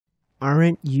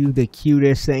Aren't you the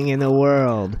cutest thing in the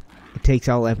world? It takes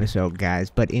all episode,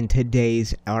 guys, but in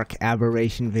today's Ark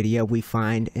Aberration video, we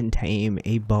find and tame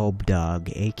a Bulbdog,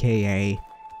 aka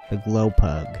the Glow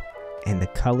Pug, and the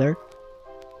color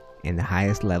and the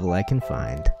highest level I can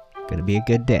find. Gonna be a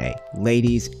good day.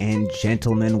 Ladies and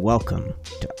gentlemen, welcome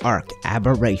to Ark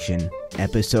Aberration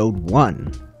Episode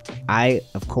 1. I,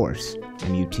 of course,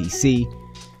 am UTC,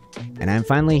 and I'm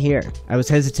finally here. I was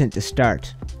hesitant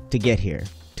to get here.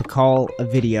 To call a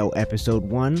video episode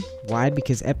 1. Why?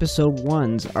 Because episode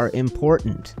 1s are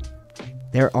important.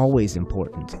 They're always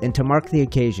important. And to mark the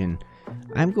occasion,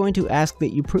 I'm going to ask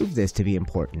that you prove this to be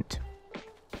important.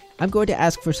 I'm going to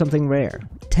ask for something rare.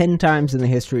 10 times in the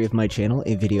history of my channel,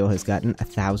 a video has gotten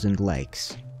 1,000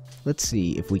 likes. Let's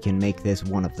see if we can make this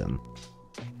one of them.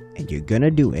 And you're gonna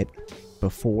do it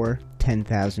before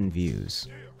 10,000 views.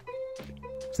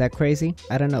 Is that crazy?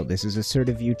 I don't know. This is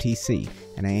assertive UTC,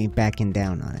 and I ain't backing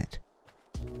down on it.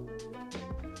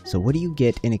 So what do you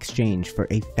get in exchange for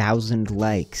 1,000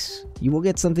 likes? You will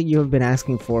get something you have been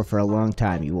asking for a long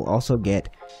time. You will also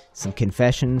get some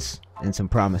confessions and some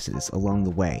promises along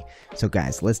the way. So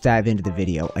guys, let's dive into the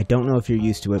video. I don't know if you're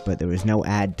used to it, but there was no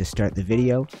ad to start the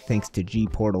video, thanks to G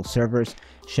Portal servers.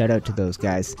 Shout out to those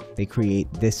guys. They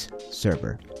create this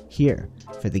server here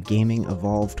for the Gaming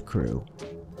Evolved crew.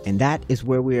 And that is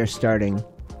where we are starting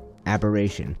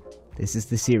Aberration. This is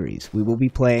the series. We will be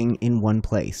playing in one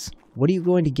place. What are you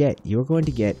going to get? You're going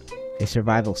to get a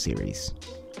survival series.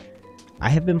 I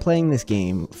have been playing this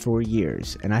game for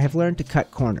years, and I have learned to cut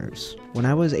corners. When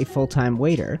I was a full-time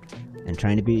waiter and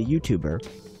trying to be a YouTuber,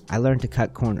 I learned to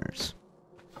cut corners.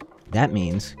 That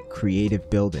means creative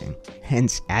building,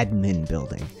 hence admin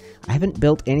building. I haven't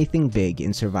built anything big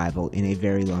in survival in a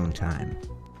very long time.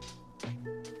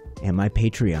 And my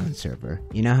Patreon server.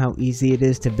 You know how easy it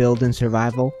is to build in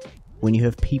survival? When you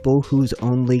have people whose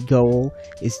only goal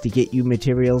is to get you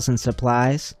materials and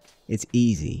supplies? It's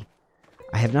easy.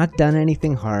 I have not done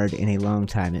anything hard in a long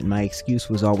time, and my excuse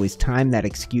was always time. That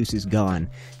excuse is gone.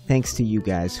 Thanks to you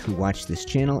guys who watch this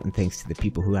channel, and thanks to the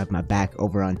people who have my back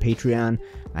over on Patreon,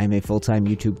 I am a full-time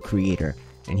YouTube creator.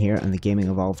 And here on the Gaming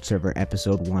Evolved server,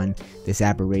 episode 1, this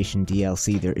Aberration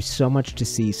DLC, there is so much to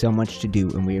see, so much to do,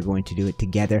 and we are going to do it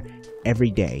together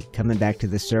every day, coming back to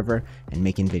this server and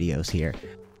making videos here.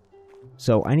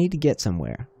 So I need to get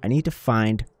somewhere. I need to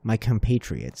find my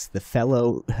compatriots, the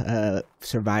fellow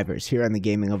survivors here on the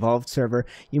Gaming Evolved server.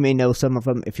 You may know some of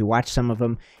them. If you watch some of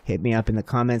them, hit me up in the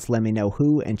comments, let me know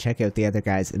who, and check out the other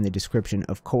guys in the description,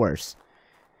 of course.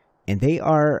 And they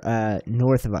are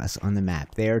north of us on the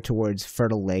map. They are towards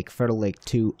Fertile Lake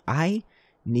 2. I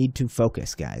need to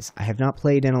focus, guys. I have not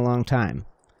played in a long time.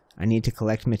 I need to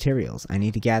collect materials. I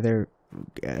need to gather,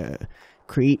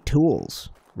 create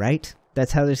tools, right?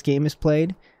 That's how this game is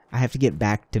played. I have to get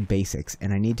back to basics,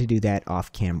 and I need to do that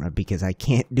off camera because I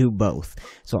can't do both.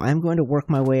 So I'm going to work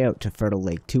my way out to Fertile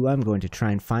Lake 2. I'm going to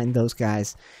try and find those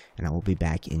guys, and I will be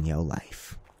back in your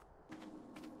life.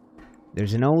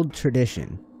 There's an old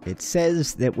tradition. It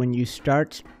says that when you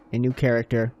start a new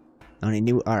character on a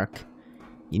new arc,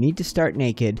 you need to start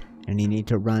naked and you need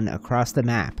to run across the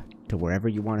map to wherever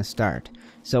you want to start.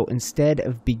 So instead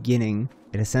of beginning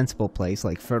at a sensible place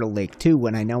like Fertile Lake 2,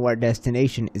 when I know our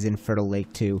destination is in Fertile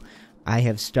Lake 2, I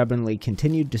have stubbornly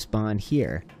continued to spawn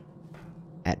here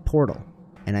at Portal.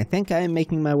 And I think I am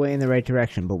making my way in the right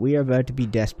direction, but we are about to be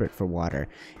desperate for water.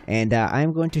 And I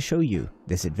am going to show you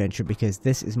this adventure because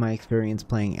this is my experience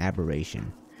playing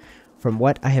Aberration. From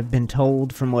what I have been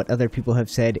told, from what other people have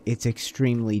said, it's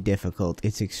extremely difficult,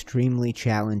 it's extremely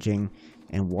challenging,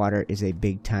 and water is a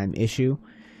big time issue.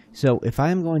 So if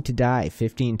I'm going to die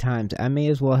 15 times, I may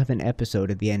as well have an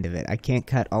episode at the end of it. I can't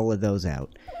cut all of those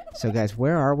out. So guys,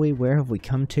 where are we? Where have we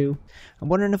come to? I'm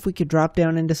wondering if we could drop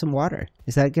down into some water.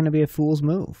 Is that going to be a fool's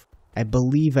move? I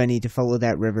believe I need to follow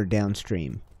that river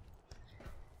downstream.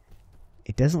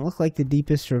 It doesn't look like the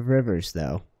deepest of rivers,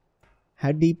 though.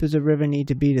 How deep does a river need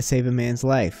to be to save a man's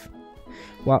life?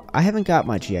 Well, I haven't got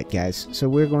much yet, guys, so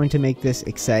we're going to make this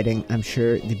exciting. I'm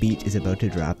sure the beat is about to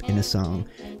drop in a song,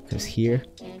 because here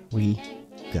we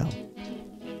go.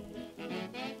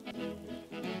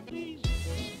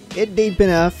 It deep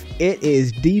enough. It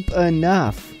is deep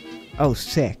enough. Oh,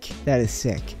 sick. That is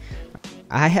sick.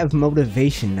 I have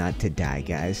motivation not to die,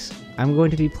 guys. I'm going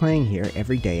to be playing here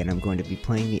every day, and I'm going to be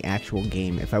playing the actual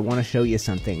game. If I want to show you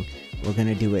something, we're going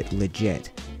to do it legit.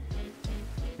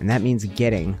 And that means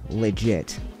getting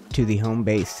legit to the home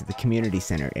base, to the community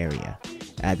center area.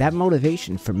 That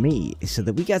motivation for me is so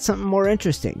that we got something more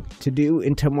interesting to do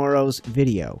in tomorrow's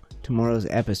video, tomorrow's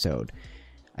episode.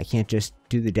 I can't just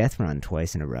do the death run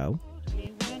twice in a row.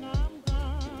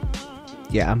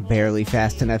 Yeah, I'm barely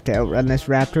fast enough to outrun this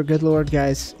raptor. Good lord,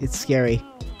 guys. It's scary.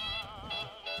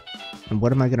 And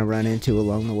what am I going to run into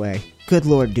along the way? Good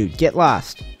lord, dude. Get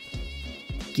lost.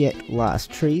 Get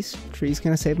lost. Trees? Trees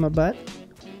going to save my butt?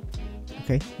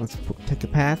 Okay, let's pick a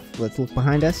path. Let's look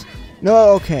behind us.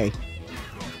 No, okay.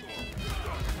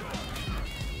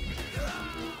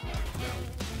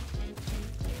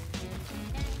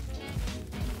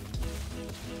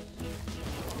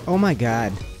 Oh my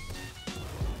god.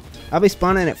 I'll be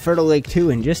spawning at Fertile Lake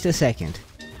 2 in just a second.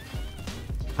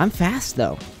 I'm fast,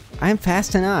 though. I'm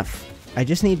fast enough. I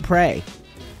just need prey.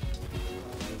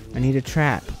 I need a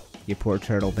trap, you poor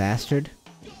turtle bastard.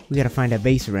 We gotta find a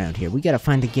base around here. We gotta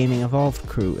find the Gaming Evolved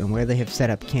crew and where they have set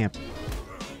up camp.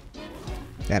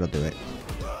 That'll do it.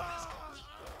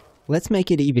 Let's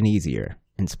make it even easier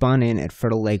and spawn in at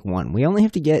Fertile Lake 1. We only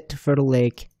have to get to Fertile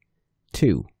Lake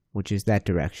 2, which is that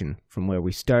direction from where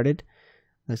we started.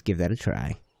 Let's give that a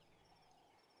try.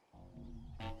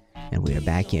 And we are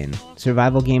back in.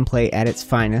 Survival gameplay at its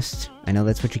finest. I know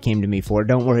that's what you came to me for.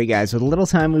 Don't worry, guys. With a little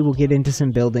time, we will get into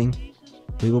some building.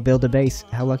 We will build a base.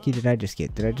 How lucky did I just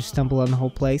get? Did I just stumble on the whole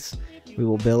place? We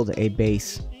will build a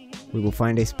base. We will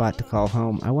find a spot to call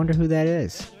home. I wonder who that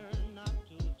is.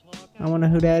 I wonder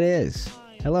who that is.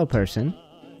 Hello, person.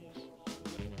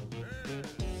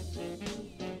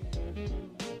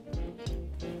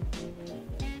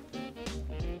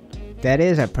 That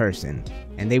is a person.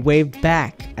 And they waved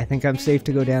back. I think I'm safe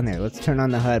to go down there. Let's turn on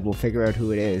the HUD. We'll figure out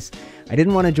who it is. I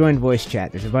didn't want to join voice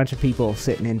chat. There's a bunch of people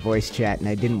sitting in voice chat, and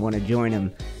I didn't want to join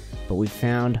them. But we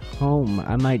found home.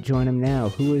 I might join them now.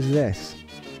 Who is this?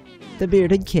 The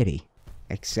Bearded Kitty.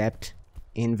 Accept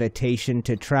invitation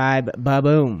to tribe.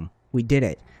 Ba-boom. We did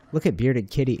it. Look at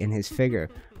Bearded Kitty and his figure.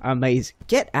 Amazing.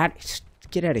 Get out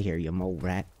of here, you mole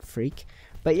rat freak.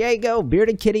 But yeah, you go.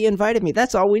 Bearded Kitty invited me.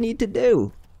 That's all we need to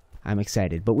do. I'm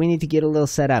excited, but we need to get a little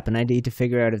set up, and I need to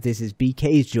figure out if this is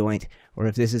BK's joint or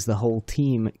if this is the whole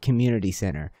team community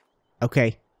center.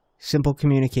 Okay, simple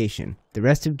communication. The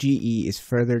rest of GE is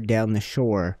further down the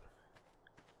shore.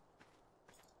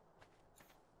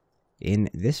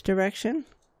 In this direction?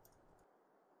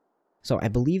 So I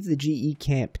believe the GE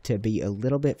camp to be a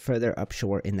little bit further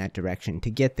upshore in that direction. To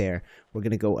get there, we're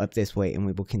going to go up this way, and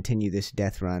we will continue this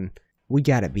death run. We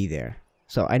gotta be there.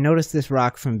 So I noticed this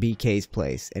rock from BK's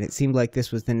place, and it seemed like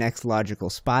this was the next logical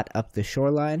spot up the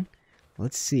shoreline.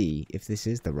 Let's see if this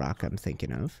is the rock I'm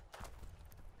thinking of.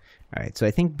 Alright, so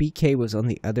I think BK was on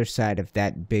the other side of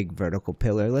that big vertical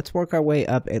pillar. Let's work our way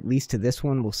up at least to this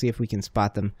one. We'll see if we can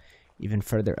spot them even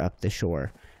further up the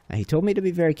shore. Now, he told me to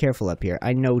be very careful up here.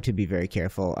 I know to be very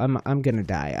careful. I'm gonna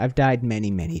die. I've died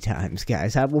many, many times,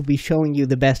 guys. I will be showing you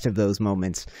the best of those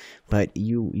moments, but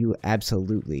you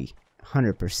absolutely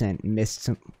 100% missed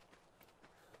some.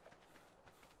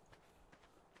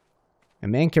 A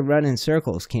man can run in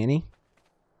circles, can he?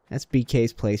 That's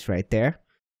BK's place right there.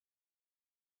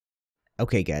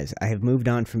 Okay, guys, I have moved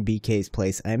on from BK's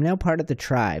place. I am now part of the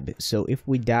tribe, so if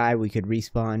we die, we could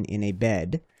respawn in a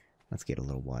bed. Let's get a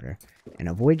little water. And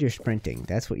avoid your sprinting.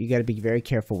 That's what you gotta be very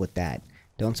careful with that.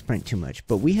 Don't sprint too much.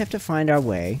 But we have to find our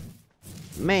way.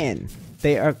 Man,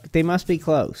 they must be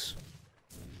close.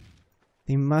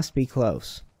 They must be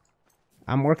close.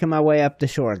 I'm working my way up the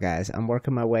shore, guys. I'm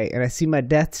working my way. And I see my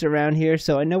deaths around here,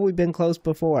 so I know we've been close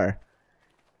before.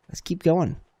 Let's keep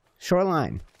going.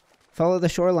 Shoreline. Follow the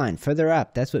shoreline. Further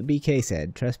up. That's what BK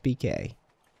said. Trust BK.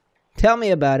 Tell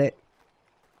me about it.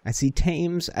 I see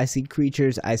tames. I see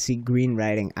creatures. I see green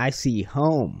writing. I see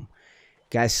home.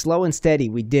 Guys, slow and steady.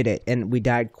 We did it. And we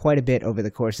died quite a bit over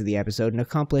the course of the episode and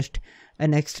accomplished a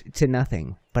next to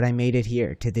nothing. But I made it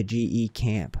here to the GE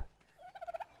camp.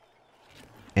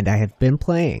 And I have been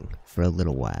playing for a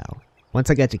little while. Once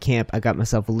I got to camp, I got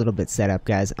myself a little bit set up,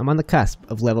 guys. I'm on the cusp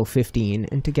of level 15,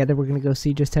 and together we're going to go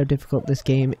see just how difficult this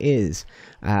game is.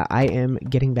 I am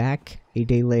getting back a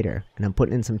day later, and I'm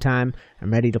putting in some time.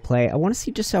 I'm ready to play. I want to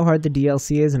see just how hard the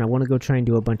DLC is, and I want to go try and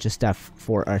do a bunch of stuff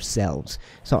for ourselves.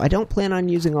 So I don't plan on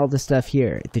using all the stuff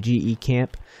here at the GE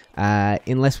camp,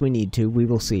 unless we need to. We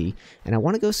will see. And I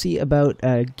want to go see about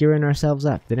gearing ourselves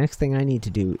up. The next thing I need to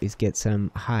do is get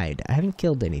some hide. I haven't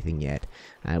killed anything yet.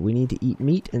 We need to eat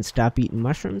meat and stop eating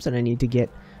mushrooms, and I need to get...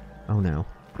 Oh no.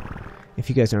 If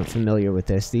you guys aren't familiar with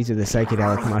this, these are the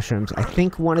psychedelic mushrooms. I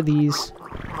think one of these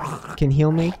can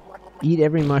heal me. Eat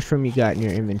every mushroom you got in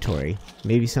your inventory.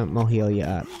 Maybe something will heal you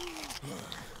up.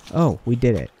 Oh, we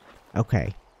did it.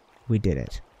 Okay. We did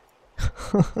it.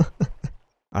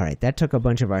 Alright, that took a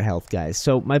bunch of our health, guys.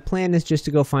 So my plan is just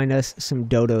to go find us some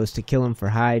dodos to kill them for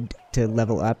hide, to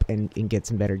level up and get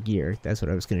some better gear. That's what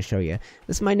I was going to show you.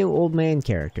 This is my new old man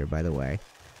character, by the way.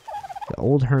 The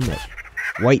old hermit.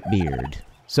 Whitebeard.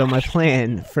 So my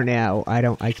plan for now,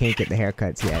 I can't get the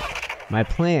haircuts yet. My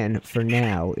plan for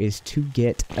now is to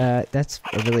get, that's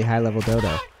a really high level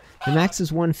dodo. The max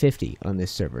is 150 on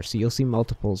this server, so you'll see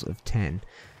multiples of 10.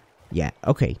 Yeah,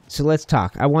 okay, so let's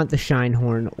talk. I want the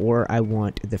Shinehorn or I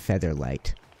want the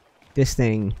Featherlight. This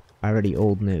thing, already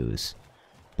old news.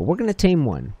 But we're going to tame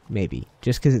one, maybe,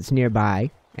 just because it's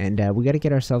nearby. And we got to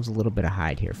get ourselves a little bit of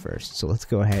hide here first. So let's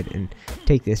go ahead and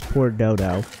take this poor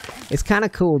dodo. It's kind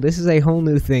of cool. This is a whole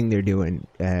new thing they're doing,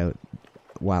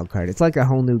 Wildcard. It's like a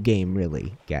whole new game,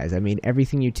 really, guys. I mean,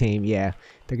 everything you tame, yeah,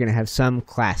 they're going to have some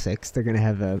classics. They're going to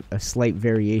have a slight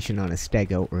variation on a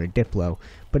stego or a diplo.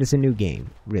 But it's a new game,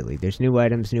 really. There's new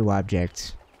items, new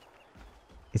objects.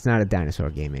 It's not a dinosaur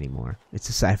game anymore. It's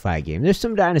a sci-fi game. There's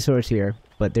some dinosaurs here,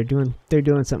 but they're doing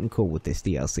something cool with this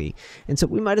DLC. And so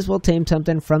we might as well tame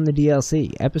something from the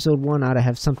DLC. Episode 1 ought to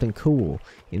have something cool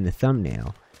in the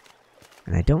thumbnail.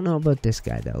 And I don't know about this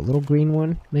guy, though. A little green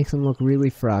one makes him look really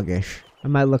froggish. I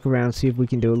might look around, see if we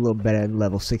can do a little better in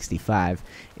level 65.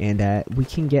 And we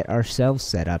can get ourselves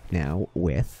set up now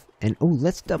with... And, oh,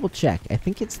 let's double check. I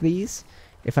think it's these.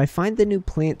 If I find the new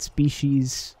plant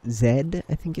species Z,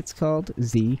 I think it's called,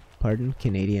 Z, pardon,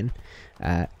 Canadian,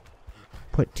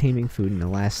 put taming food in the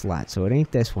last slot. So it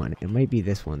ain't this one. It might be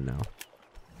this one, though.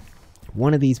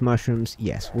 One of these mushrooms,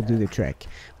 yes, will do the trick.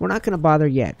 We're not going to bother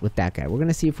yet with that guy. We're going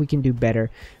to see if we can do better.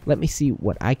 Let me see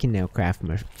what I can now craft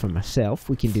for myself.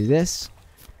 We can do this.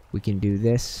 We can do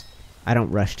this. I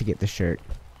don't rush to get the shirt.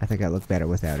 I think I look better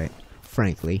without it.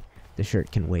 Frankly, the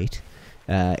shirt can wait.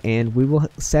 And we will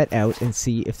set out and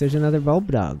see if there's another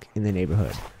Bulbdog in the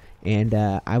neighborhood. And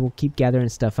I will keep gathering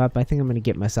stuff up. I think I'm going to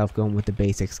get myself going with the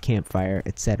basics, campfire,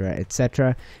 etc.,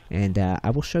 etc. And I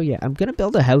will show you. I'm going to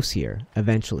build a house here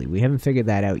eventually. We haven't figured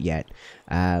that out yet.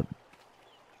 I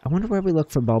wonder where we look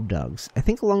for Bulbdogs. I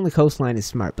think along the coastline is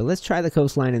smart, but let's try the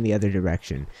coastline in the other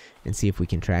direction and see if we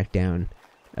can track down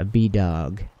a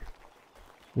bee-dog.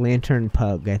 Lantern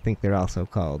pug, I think they're also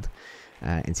called.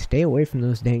 And stay away from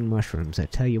those dang mushrooms, I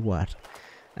tell you what.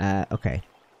 Okay.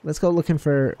 Let's go looking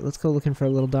for a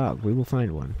little dog. We will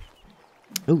find one.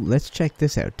 Ooh, let's check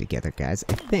this out together, guys.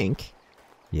 I think,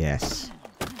 yes.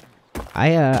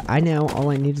 I now, all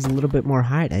I need is a little bit more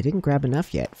hide. I didn't grab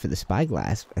enough yet for the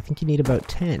spyglass. I think you need about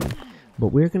 10.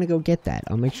 But we're gonna go get that.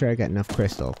 I'll make sure I got enough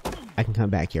crystal. I can come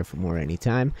back here for more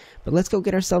anytime. But let's go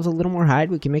get ourselves a little more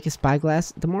hide. We can make a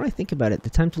spyglass. The more I think about it,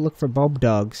 the time to look for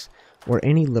Bulbdogs or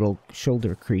any little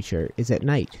shoulder creature is at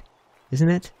night. Isn't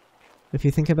it? If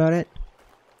you think about it.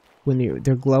 When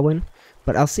they're glowing.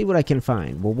 But I'll see what I can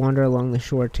find. We'll wander along the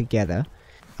shore together.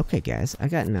 Okay, guys. I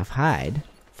got enough hide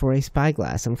for a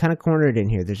spyglass. I'm kind of cornered in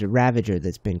here. There's a Ravager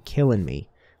that's been killing me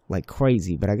like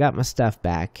crazy. But I got my stuff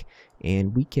back.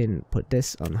 And we can put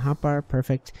this on the hotbar.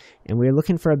 Perfect. And we're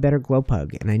looking for a better glow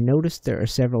pug. And I noticed there are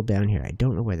several down here. I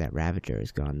don't know where that Ravager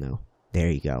is gone, though.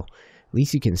 There you go. At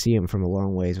least you can see him from a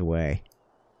long ways away.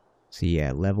 So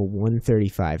yeah, level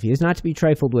 135. He is not to be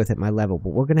trifled with at my level,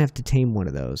 but we're going to have to tame one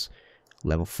of those.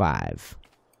 Level 5.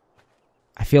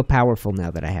 I feel powerful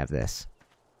now that I have this.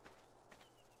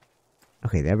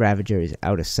 Okay, that Ravager is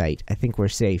out of sight. I think we're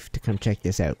safe to come check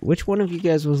this out. Which one of you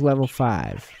guys was level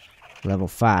 5? Level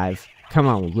 5. Come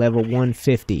on, level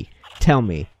 150. Tell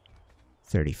me.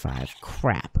 35.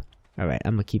 Crap. Alright,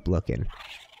 I'm going to keep looking.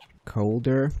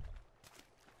 Colder.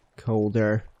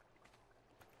 Colder.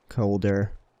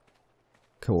 Colder.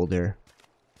 Colder.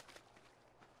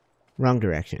 Wrong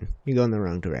direction. You go in the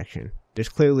wrong direction. There's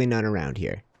clearly none around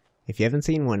here. If you haven't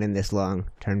seen one in this long,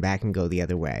 turn back and go the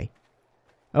other way.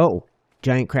 Oh,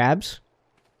 giant crabs?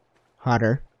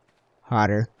 Hotter.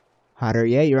 Hotter. Hotter.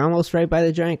 Yeah, you're almost right by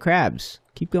the giant crabs.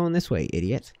 Keep going this way,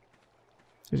 idiot.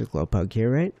 There's a glow pug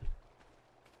here, right?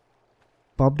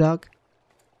 Bulbdog?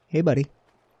 Hey, buddy.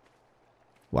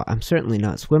 Well, I'm certainly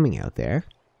not swimming out there.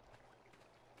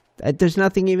 There's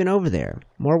nothing even over there.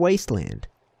 More wasteland.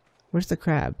 Where's the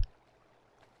crab?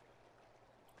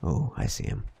 Oh, I see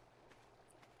him.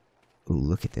 Ooh,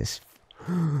 look at this.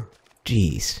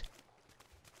 Jeez.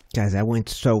 Guys, I went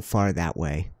so far that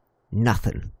way.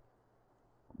 Nothing.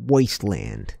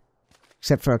 Wasteland.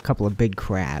 Except for a couple of big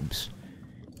crabs.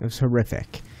 It was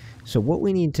horrific. So what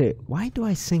we need to... Why do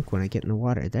I sink when I get in the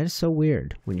water? That is so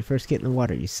weird. When you first get in the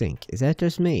water, you sink. Is that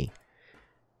just me?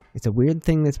 It's a weird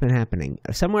thing that's been happening.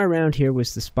 Somewhere around here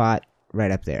was the spot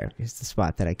right up there. It's the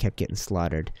spot that I kept getting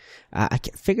slaughtered. I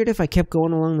figured if I kept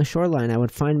going along the shoreline, I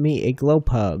would find me a glow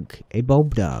pug, a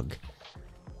Bulbdog.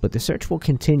 But the search will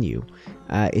continue.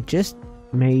 It just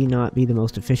may not be the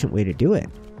most efficient way to do it.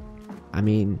 I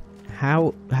mean,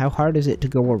 how hard is it to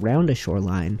go around a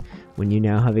shoreline when you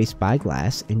now have a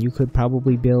spyglass and you could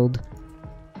probably build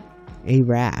a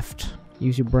raft.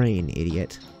 Use your brain,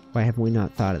 idiot. Why have we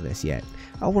not thought of this yet?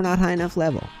 Oh, we're not high enough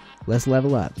level. Let's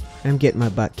level up. I'm getting my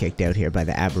butt kicked out here by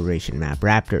the Aberration map.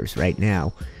 Raptors right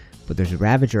now. But there's a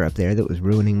Ravager up there that was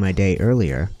ruining my day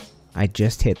earlier. I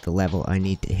just hit the level I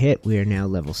need to hit. We are now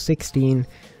level 16.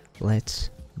 Let's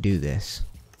do this.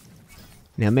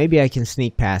 Now maybe I can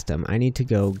sneak past them. I need to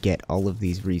go get all of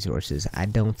these resources. I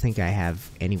don't think I have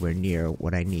anywhere near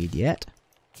what I need yet.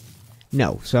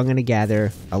 No, so I'm going to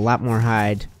gather a lot more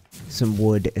hide, some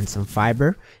wood, and some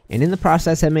fiber. And in the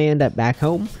process I may end up back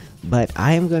home. But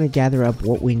I am going to gather up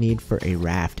what we need for a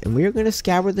raft. And we are going to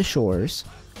scour the shores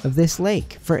of this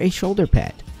lake for a shoulder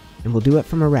pet. And we'll do it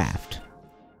from a raft.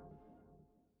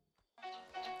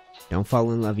 Don't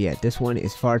fall in love yet. This one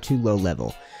is far too low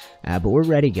level. But we're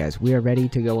ready, guys. We are ready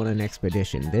to go on an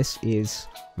expedition. This is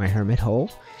my hermit hole.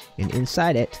 And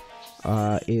inside it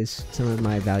is some of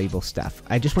my valuable stuff.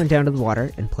 I just went down to the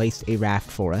water and placed a raft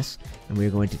for us. And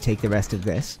we're going to take the rest of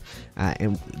this.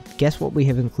 And guess what we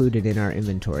have included in our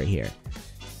inventory here?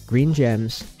 Green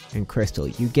gems and crystal.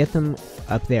 You get them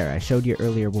up there. I showed you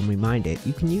earlier when we mined it.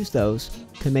 You can use those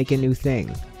to make a new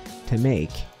thing. To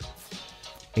make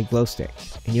a glow stick.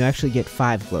 And you actually get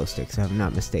 5 glow sticks, if I'm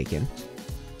not mistaken.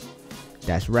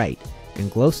 That's right. And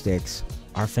glow sticks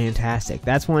are fantastic.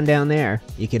 That's one down there.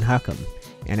 You can huck them.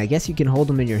 And I guess you can hold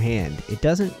them in your hand. It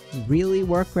doesn't really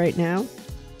work right now.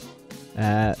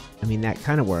 I mean, that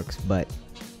kind of works, but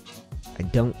I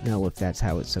don't know if that's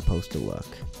how it's supposed to look.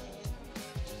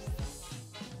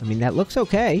 I mean, that looks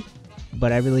okay,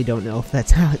 but I really don't know if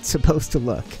that's how it's supposed to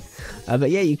look. But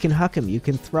yeah, you can huck them. You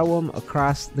can throw them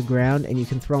across the ground, and you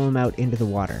can throw them out into the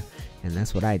water. And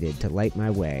that's what I did to light my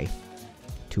way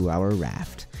to our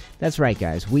raft. That's right,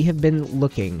 guys. We have been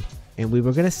looking, and we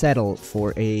were going to settle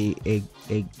for a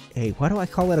why do I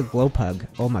call it a glow pug?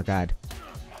 Oh my god.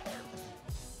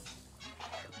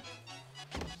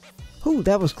 Ooh,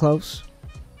 that was close.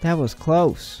 That was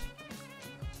close.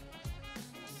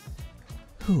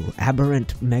 Ooh,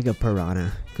 aberrant mega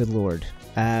piranha. Good lord.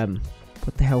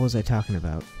 What the hell was I talking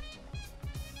about?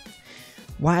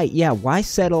 Why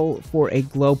settle for a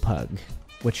glow pug?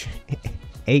 Which,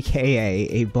 aka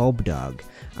a Bulbdog.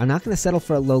 I'm not going to settle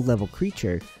for a low-level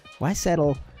creature. Why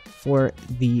settle for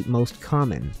the most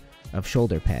common of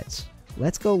shoulder pets?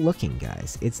 Let's go looking,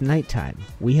 guys. It's nighttime.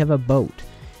 We have a boat.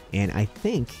 And I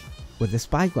think, with the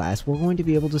spyglass, we're going to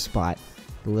be able to spot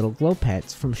the little glow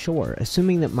pets from shore,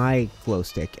 assuming that my glow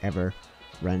stick ever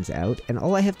runs out, and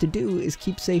all I have to do is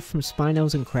keep safe from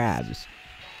Spinos and crabs.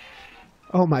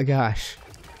 Oh my gosh.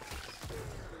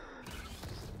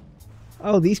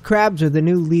 Oh, these crabs are the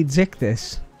new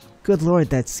Leedzichthys. Good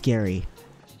lord, that's scary.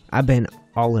 I've been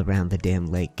all around the damn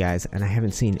lake, guys, and I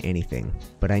haven't seen anything.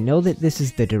 But I know that this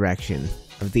is the direction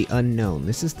of the unknown.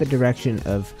 This is the direction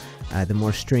of the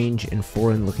more strange and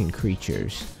foreign-looking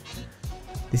creatures.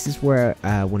 This is where,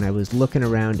 when I was looking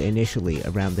around initially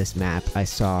around this map, I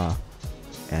saw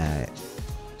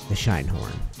the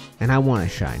Shinehorn. And I want a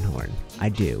Shinehorn. I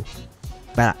do.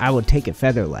 But I would take a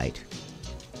Featherlight.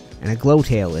 And a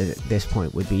Glowtail at this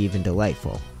point would be even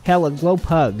delightful. Hell, a Glow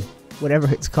Pug,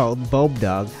 whatever it's called,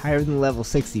 Bulbdog, higher than level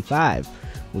 65,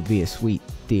 would be a sweet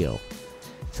deal.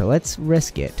 So let's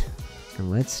risk it.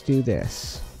 And let's do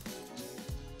this.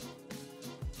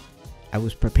 I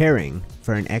was preparing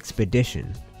for an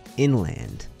expedition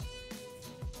inland.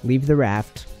 Leave the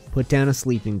raft, put down a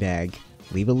sleeping bag,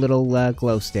 leave a little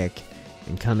glow stick,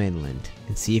 and come inland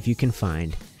and see if you can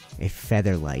find a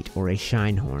Featherlight or a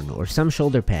Shinehorn or some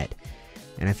shoulder pet.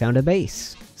 And I found a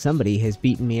base. Somebody has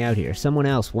beaten me out here. Someone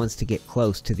else wants to get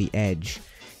close to the edge.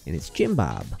 And it's Jim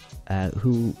Bob,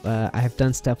 who I have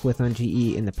done stuff with on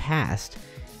GE in the past.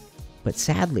 But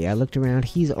sadly, I looked around,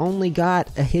 he's only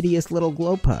got a hideous little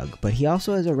glow pug, but he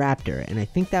also has a raptor, and I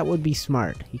think that would be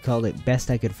smart. He called it best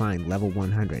I could find, level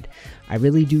 100. I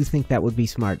really do think that would be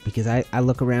smart, because I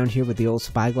look around here with the old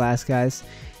spyglass, guys,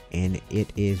 and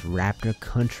it is raptor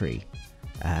country.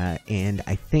 And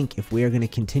I think if we are going to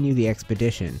continue the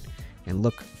expedition and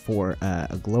look for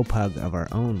a glow pug of our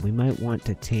own, we might want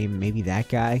to tame maybe that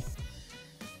guy.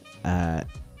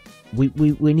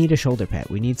 We need a shoulder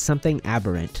pet. We need something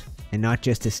aberrant. And not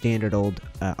just a standard old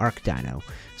Ark Dino.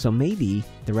 So maybe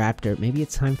the raptor, maybe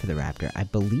it's time for the raptor. I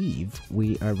believe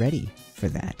we are ready for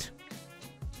that.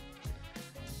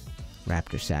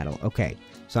 Raptor saddle. Okay,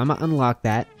 so I'm gonna unlock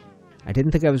that. I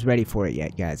didn't think I was ready for it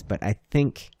yet, guys, but I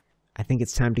think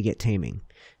it's time to get taming.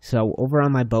 So over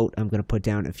on my boat, I'm gonna put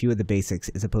down a few of the basics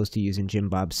as opposed to using Jim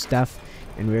Bob's stuff,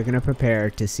 and we're gonna prepare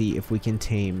to see if we can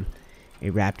tame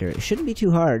a raptor. It shouldn't be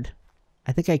too hard.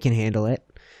 I think I can handle it.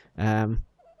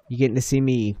 You're getting to see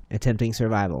me attempting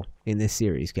survival in this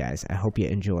series, guys. I hope you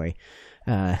enjoy.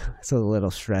 It's a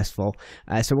little stressful.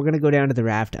 So we're going to go down to the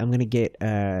raft. I'm going to get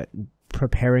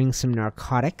preparing some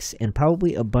narcotics and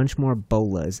probably a bunch more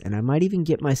bolas. And I might even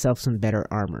get myself some better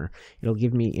armor. It'll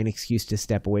give me an excuse to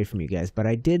step away from you guys. But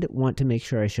I did want to make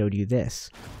sure I showed you this.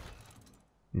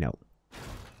 No.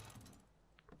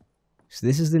 So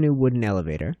this is the new wooden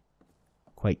elevator.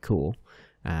 Quite cool.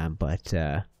 But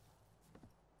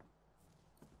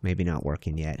maybe not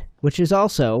working yet. Which is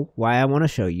also why I want to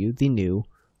show you the new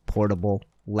portable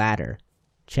ladder.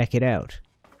 Check it out.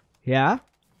 Yeah?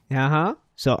 Uh-huh.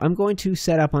 So I'm going to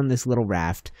set up on this little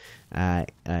raft,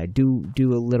 do a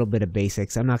little bit of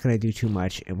basics. I'm not going to do too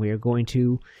much, and we are going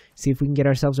to see if we can get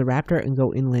ourselves a raptor and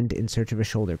go inland in search of a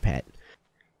shoulder pet.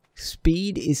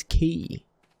 Speed is key.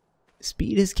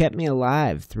 Speed has kept me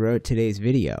alive throughout today's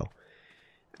video.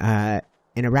 And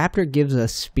a raptor gives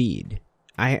us speed.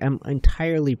 I am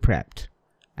entirely prepped.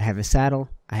 I have a saddle,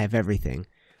 I have everything.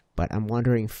 But I'm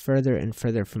wandering further and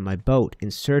further from my boat in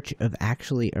search of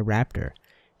actually a raptor.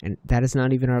 And that is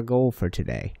not even our goal for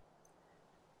today.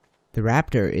 The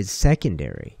raptor is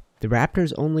secondary. The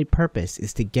raptor's only purpose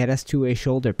is to get us to a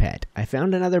shoulder pet. I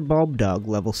found another Bulbdog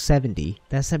level 70.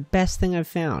 That's the best thing I've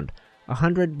found.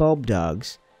 100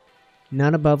 Bulbdogs,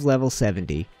 none above level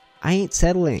 70. I ain't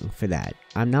settling for that.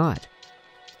 I'm not.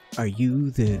 Are you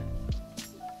the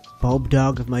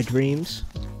Bulbdog of my dreams?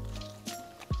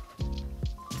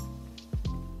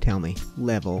 Tell me.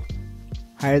 Level.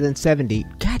 Higher than 70.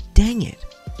 God dang it.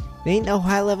 They ain't no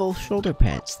high-level shoulder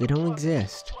pets. They don't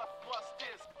exist.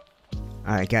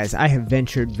 Alright guys, I have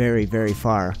ventured very, very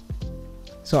far.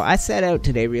 So I set out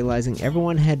today realizing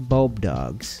everyone had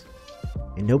Bulbdogs.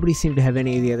 And nobody seemed to have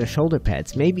any of the other shoulder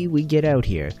pets. Maybe we get out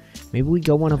here. Maybe we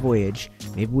go on a voyage.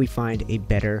 Maybe we find a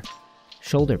better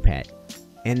shoulder pet.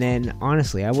 And then,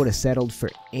 honestly, I would have settled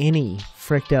for any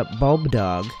fricked up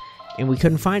Bulbdog. And we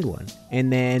couldn't find one.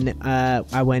 And then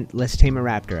I went, let's tame a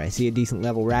raptor. I see a decent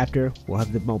level raptor. We'll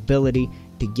have the mobility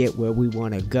to get where we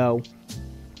want to go.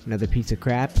 Another piece of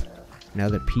crap.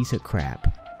 Another piece of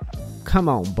crap. Come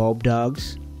on,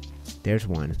 Bulbdogs. There's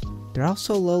one. They're all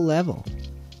so low level.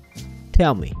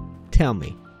 Tell me. Tell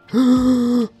me.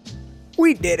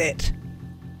 We did it!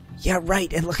 Yeah,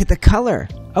 right, and look at the color.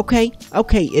 Okay,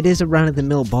 it is a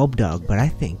run-of-the-mill Bulbdog, but I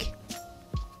think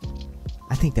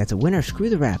that's a winner. Screw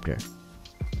the raptor.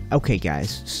 Okay,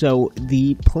 guys, so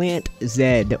the plant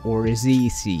Z or Z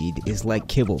seed is like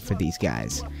kibble for these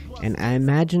guys. And I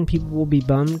imagine people will be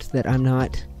bummed that I'm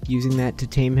not using that to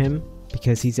tame him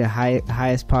because he's a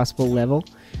highest possible level.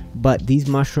 But these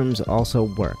mushrooms also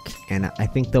work, and I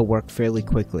think they'll work fairly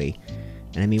quickly.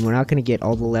 And I mean, we're not going to get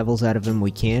all the levels out of him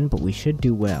we can, but we should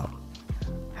do well.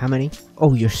 How many?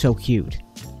 Oh, you're so cute.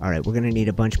 Alright, we're going to need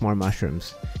a bunch more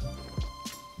mushrooms.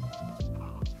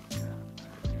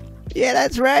 Yeah,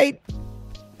 that's right.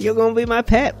 You're gonna be my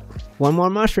pet. One more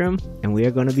mushroom, and we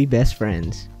are gonna be best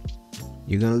friends.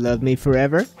 You're gonna love me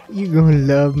forever? You're gonna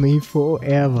love me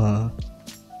forever.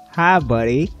 Hi,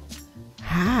 buddy.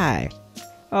 Hi.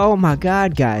 Oh my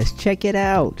god, guys, check it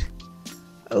out.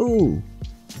 Oh.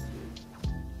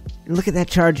 Look at that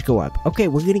charge go up. Okay,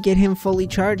 we're gonna get him fully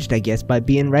charged, I guess, by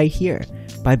being right here.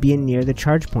 By being near the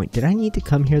charge point. Did I need to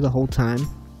come here the whole time?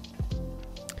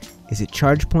 Is it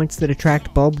charge points that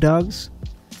attract Bulbdogs?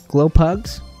 Glow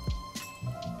pugs?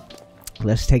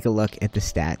 Let's take a look at the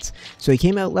stats. So he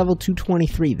came out level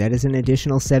 223. That is an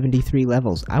additional 73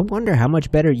 levels. I wonder how much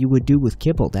better you would do with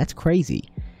kibble. That's crazy.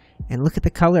 And look at the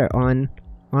color on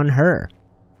her.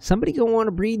 Somebody gonna want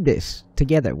to breed this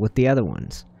together with the other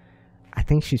ones. I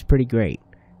think she's pretty great.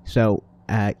 So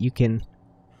you can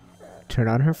turn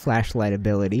on her flashlight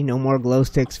ability. No more glow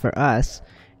sticks for us.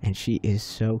 And she is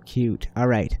so cute.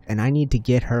 Alright, and I need to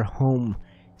get her home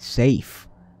safe.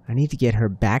 I need to get her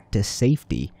back to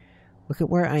safety. Look at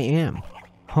where I am.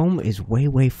 Home is way,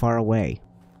 way far away.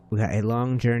 We got a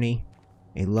long journey.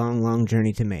 A long, long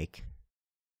journey to make.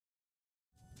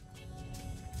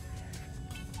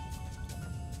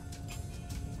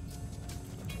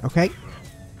 Okay.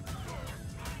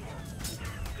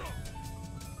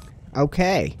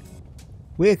 Okay.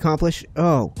 We accomplished...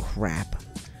 Oh, crap.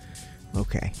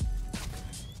 Okay.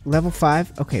 Level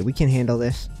 5. Okay, we can handle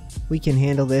this. We can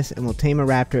handle this, and we'll tame a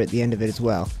raptor at the end of it as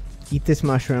well. Eat this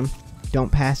mushroom. Don't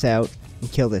pass out.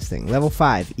 And kill this thing. Level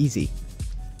 5. Easy.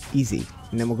 Easy.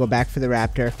 And then we'll go back for the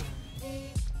raptor.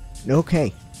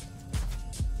 Okay.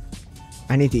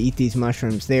 I need to eat these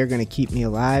mushrooms. They are going to keep me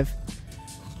alive.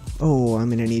 Oh, I'm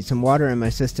going to need some water in my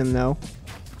system, though.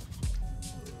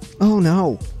 Oh,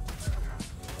 no.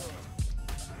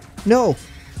 No.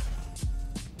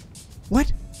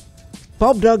 What?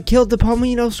 Bulbdog killed the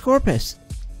Palmetto-Scorpus.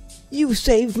 You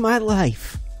saved my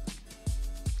life.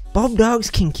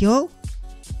 Bulbdogs can kill?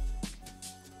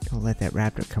 Don't let that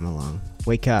raptor come along.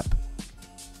 Wake up.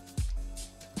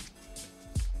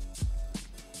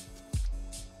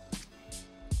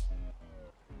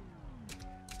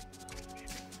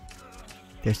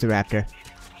 There's the raptor.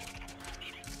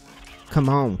 Come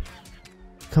on.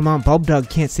 Come on,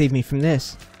 Bulbdog can't save me from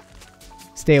this.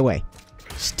 Stay away.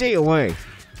 Stay away.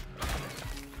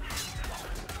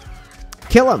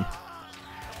 Kill him.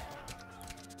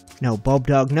 No,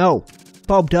 Bulbdog, no.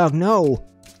 Bulbdog, no.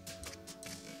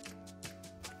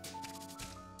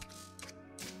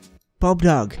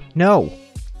 Bulbdog, no.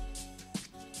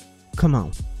 Come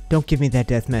on. Don't give me that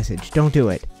death message. Don't do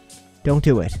it. Don't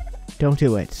do it. Don't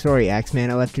do it. Sorry,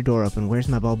 Axeman, I left your door open. Where's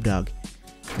my Bulbdog?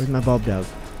 Where's my Bulbdog?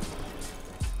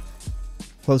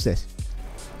 Close this.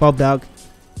 Bulbdog.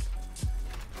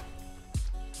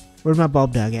 Where's my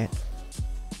Bulbdog at?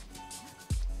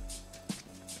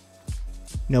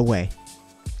 No way.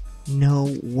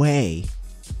 No way.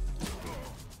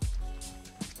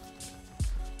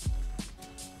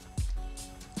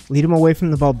 Lead him away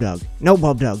from the Bulbdog. No,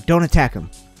 Bulbdog, don't attack him.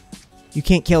 You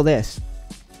can't kill this.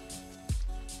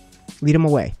 Lead him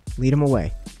away. Lead him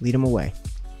away. Lead him away.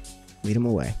 Lead him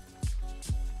away.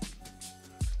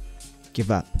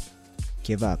 Give up.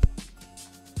 Give up.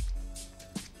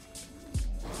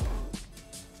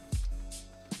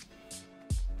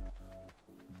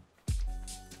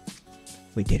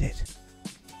 We did it.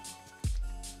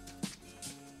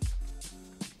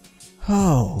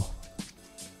 Oh.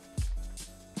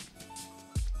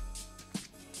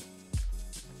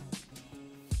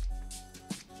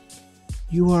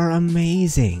 You are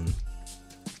amazing.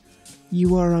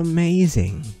 You are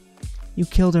amazing. You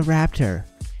killed a raptor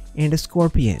and a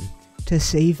scorpion to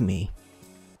save me.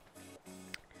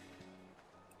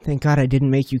 Thank God I didn't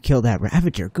make you kill that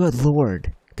Ravager. Good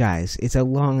Lord. Guys, it's a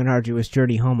long and arduous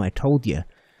journey home, I told you.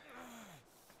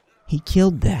 He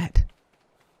killed that.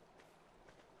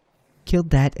 Killed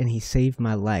that and he saved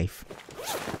my life.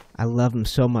 I love him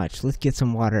so much. Let's get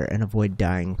some water and avoid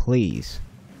dying, please.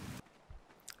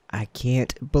 I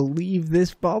can't believe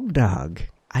this Bulbdog.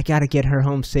 I gotta get her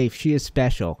home safe. She is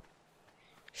special.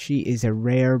 She is a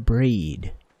rare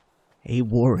breed. A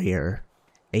warrior.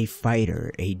 A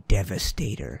fighter. A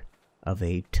devastator. Of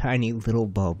a tiny little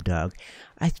Bulbdog.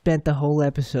 I spent the whole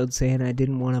episode saying I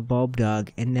didn't want a Bulbdog,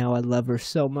 and now I love her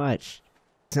so much.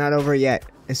 It's not over yet.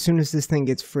 As soon as this thing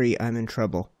gets free, I'm in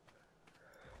trouble.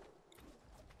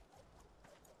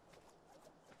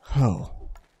 Oh.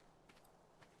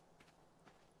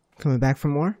 Coming back for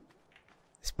more?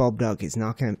 This Bulbdog is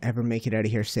not going to ever make it out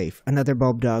of here safe. Another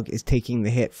Bulbdog is taking the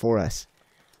hit for us.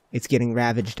 It's getting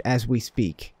ravaged as we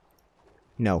speak.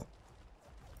 No.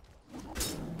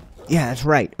 Yeah, that's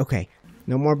right. Okay.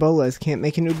 No more bolas. Can't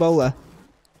make a new bola.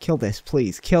 Kill this,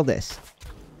 please. Kill this.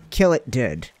 Kill it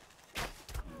dead.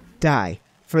 Die.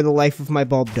 For the life of my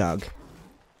Bulbdog.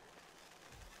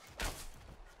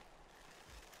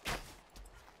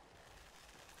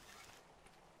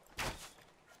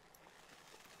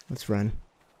 Let's run.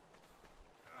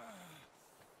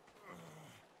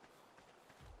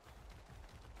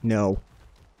 No.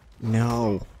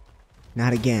 No.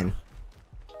 Not again.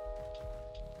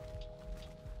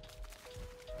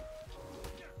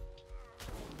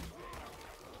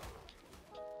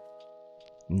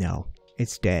 No.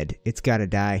 It's dead. It's gotta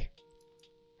die.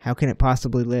 How can it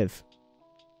possibly live?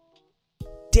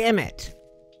 Damn it!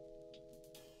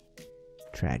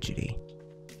 Tragedy.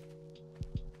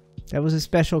 That was a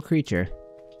special creature.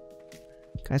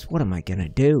 Guys, what am I gonna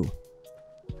do?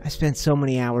 I spent so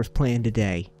many hours playing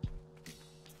today.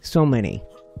 So many.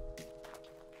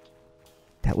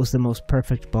 That was the most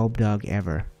perfect Bulbdog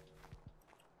ever.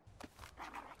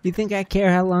 You think I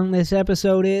care how long this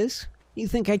episode is? You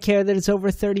think I care that it's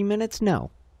over 30 minutes?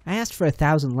 No. I asked for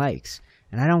 1,000 likes,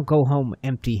 and I don't go home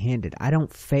empty-handed. I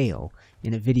don't fail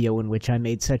in a video in which I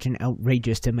made such an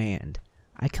outrageous demand.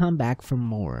 I come back for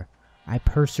more. I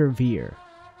persevere.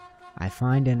 I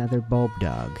find another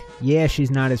Bulbdog. Yeah, she's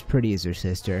not as pretty as her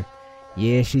sister.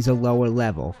 Yeah, she's a lower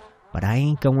level. But I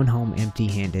ain't going home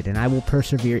empty-handed, and I will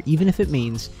persevere even if it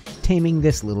means taming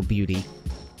this little beauty.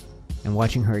 And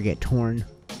watching her get torn,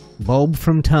 bulb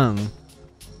from tongue,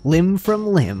 limb from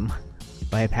limb,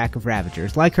 by a pack of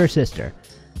Ravagers, like her sister.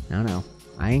 No,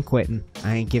 I ain't quitting.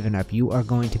 I ain't giving up. You are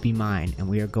going to be mine, and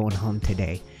we are going home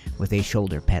today with a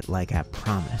shoulder pet like I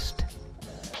promised.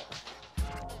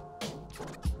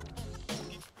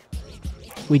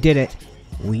 We did it.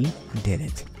 We did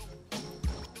it.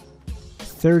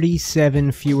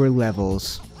 37 fewer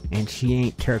levels and she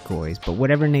ain't turquoise, but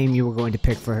whatever name you were going to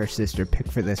pick for her sister,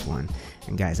 pick for this one.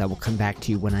 And guys, I will come back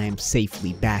to you when I am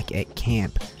safely back at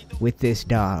camp with this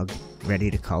dog,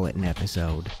 ready to call it an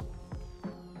episode.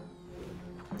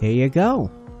 There you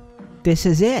go. This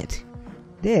is it.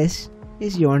 This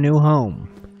is your new home.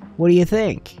 What do you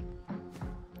think?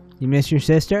 You miss your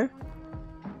sister?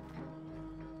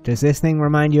 Does this thing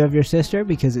remind you of your sister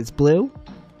because it's blue?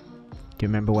 Do you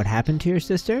remember what happened to your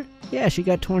sister? Yeah, she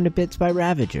got torn to bits by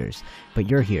Ravagers. But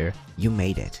you're here. You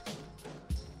made it.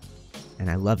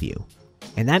 And I love you.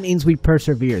 And that means we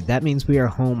persevered. That means we are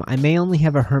home. I may only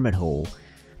have a hermit hole,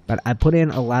 but I put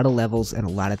in a lot of levels and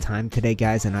a lot of time today,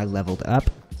 guys, and I leveled up.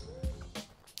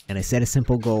 And I set a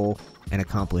simple goal and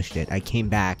accomplished it. I came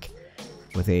back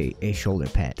with a shoulder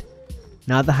pet.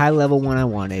 Not the high level one I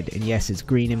wanted, and yes, it's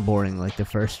green and boring like the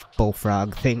first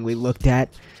bullfrog thing we looked at,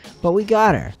 but we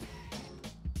got her.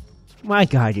 My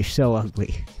god, you're so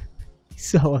ugly.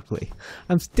 So ugly.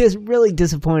 I'm really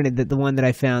disappointed that the one that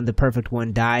I found, the perfect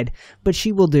one, died, but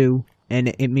she will do,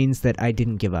 and it means that I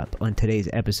didn't give up on today's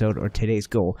episode or today's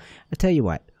goal. I'll tell you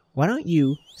what, why don't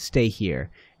you stay here,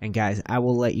 and guys, I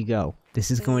will let you go. This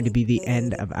is going to be the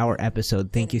end of our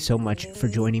episode. Thank you so much for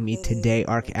joining me today,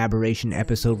 Ark Aberration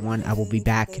Episode 1. I will be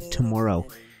back tomorrow.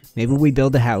 Maybe we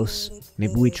build a house.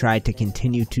 Maybe we try to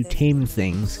continue to tame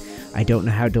things. I don't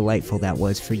know how delightful that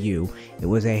was for you. It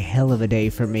was a hell of a day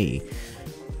for me.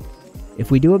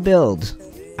 If we do a build,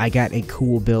 I got a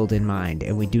cool build in mind,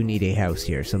 and we do need a house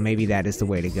here, so maybe that is the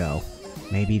way to go.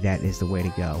 Maybe that is the way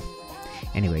to go.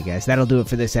 Anyway, guys, that'll do it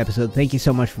for this episode. Thank you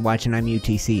so much for watching. I'm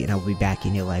UTC, and I'll be back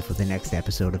in your life with the next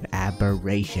episode of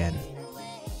Aberration.